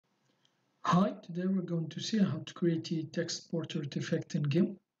Hi, today we're going to see how to create a text portrait effect in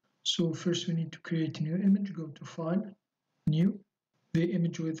GIMP. So first we need to create a new image. Go to File, New. The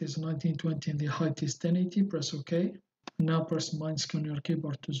image width is 1920 and the height is 1080. Press OK. And now press minus key on your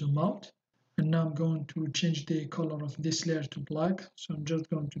keyboard to zoom out. And now I'm going to change the color of this layer to black. So I'm just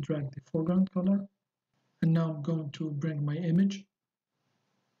going to drag the foreground color. And now I'm going to bring my image.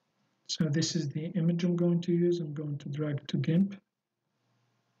 So this is the image I'm going to use. I'm going to drag to GIMP.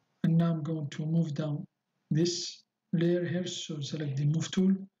 And now I'm going to move down this layer here, so select the move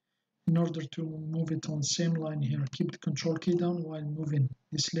tool. In order to move it on the same line here, keep the control key down while moving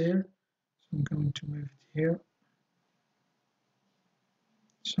this layer. So I'm going to move it here.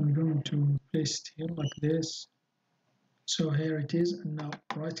 So I'm going to place it here like this. So here it is, and now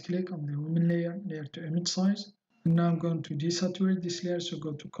right click on the women layer, layer to image size. And now I'm going to desaturate this layer, so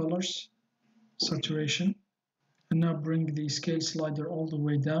go to colors, saturation. And now bring the scale slider all the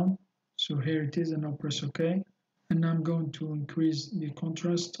way down. So here it is, and now press OK. And now I'm going to increase the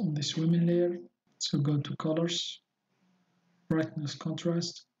contrast on this women layer. So go to colors, brightness,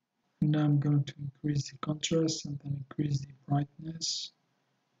 contrast. And now I'm going to increase the contrast and then increase the brightness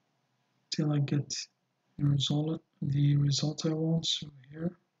till I get the result I want. So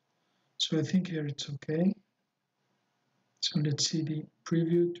here. So I think here it's okay. So let's see the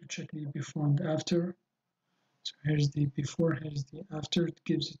preview to check the before and after. So here's the before, here's the after. It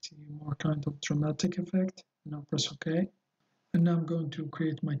gives it a more kind of dramatic effect. Now press OK. And now I'm going to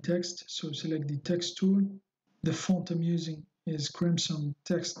create my text. So select the text tool. The font I'm using is Crimson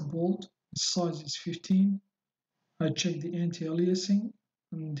Text Bold. The size is 15. I check the anti-aliasing.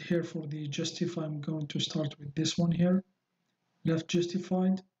 And here for the justify, I'm going to start with this one here. Left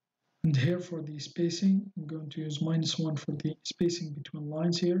justified. And here for the spacing, I'm going to use -1 for the spacing between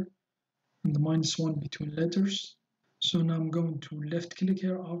lines here. And the -1 between letters. So now I'm going to left click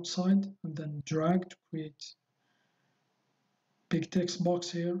here outside and then drag to create big text box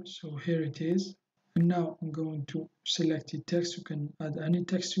here. So here it is. And now I'm going to select the text. You can add any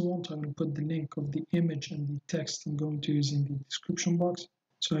text you want. I will put the link of the image and the text I'm going to use in the description box.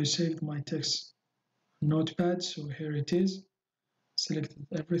 So I saved my text notepad. So here it is. Selected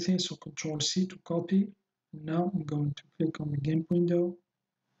everything. So Control C to copy. And now I'm going to click on the GIMP window.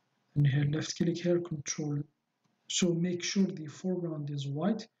 And here left click here, Control. So make sure the foreground is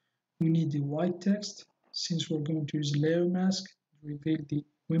white. We need the white text. Since we're going to use layer mask, reveal the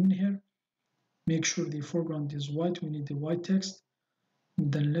women here. Make sure the foreground is white. We need the white text.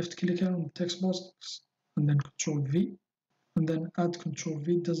 And then left click here on the text box and then Control V. And then add Control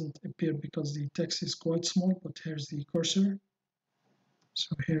V. It doesn't appear because the text is quite small, but here's the cursor.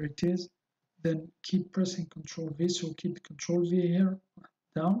 So here it is. Then keep pressing Control V. So keep Control V here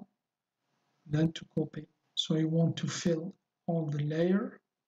down. Then to copy. So you want to fill all the layer.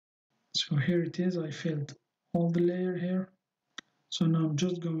 So here it is. I filled all the layer here. So now I'm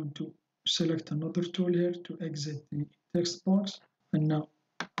just going to select another tool here to exit the text box. And now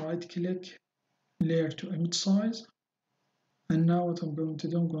right click, layer to image size. And now what I'm going to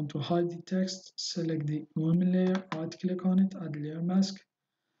do, I'm going to hide the text, select the women layer, right click on it, add layer mask.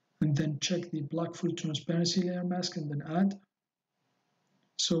 And then check the black full transparency layer mask and then add.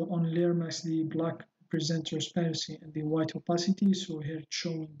 So on layer mask, the black represents transparency and the white opacity. So here it's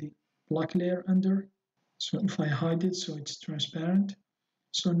showing the black layer under. So if I hide it, so it's transparent.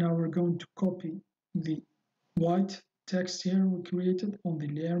 So now we're going to copy the white text here we created on the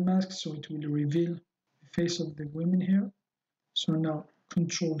layer mask. So it will reveal the face of the women here. So now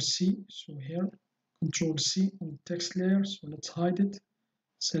Control C. So here, Control C on the text layer. So let's hide it.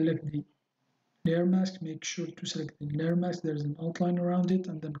 Select the layer mask, make sure to select the layer mask, there's an outline around it,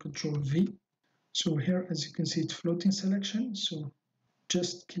 and then Control V. So here, as you can see, it's floating selection, so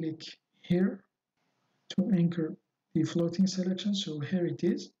just click here to anchor the floating selection. So here it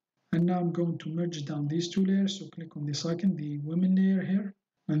is. And now I'm going to merge down these two layers. So click on this icon, the women layer here,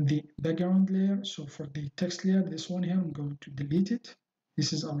 and the background layer. So for the text layer, this one here, I'm going to delete it.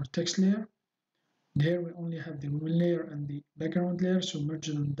 This is our text layer. Here we only have the women layer and the background layer, so merge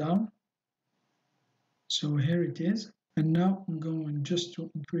them down. So here it is. And now I'm going just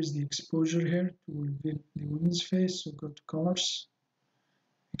to increase the exposure here to reveal the woman's face. So go to colors,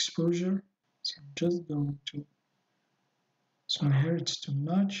 exposure. So I'm just going to, so here it's too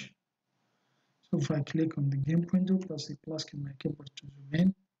much. So if I click on the GIMP window, plus the plus key on my keyboard to zoom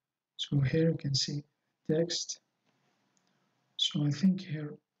in. So here you can see text. So I think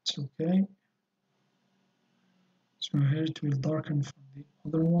here it's okay. So here it will darken from the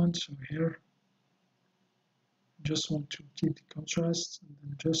other one. So here, just want to keep the contrast and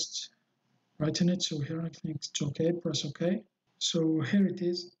then just brighten it. So here I think it's okay, press OK. So here it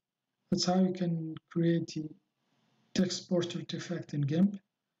is. That's how you can create the text portrait effect in GIMP.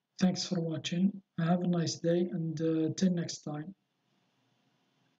 Thanks for watching. Have a nice day and till next time.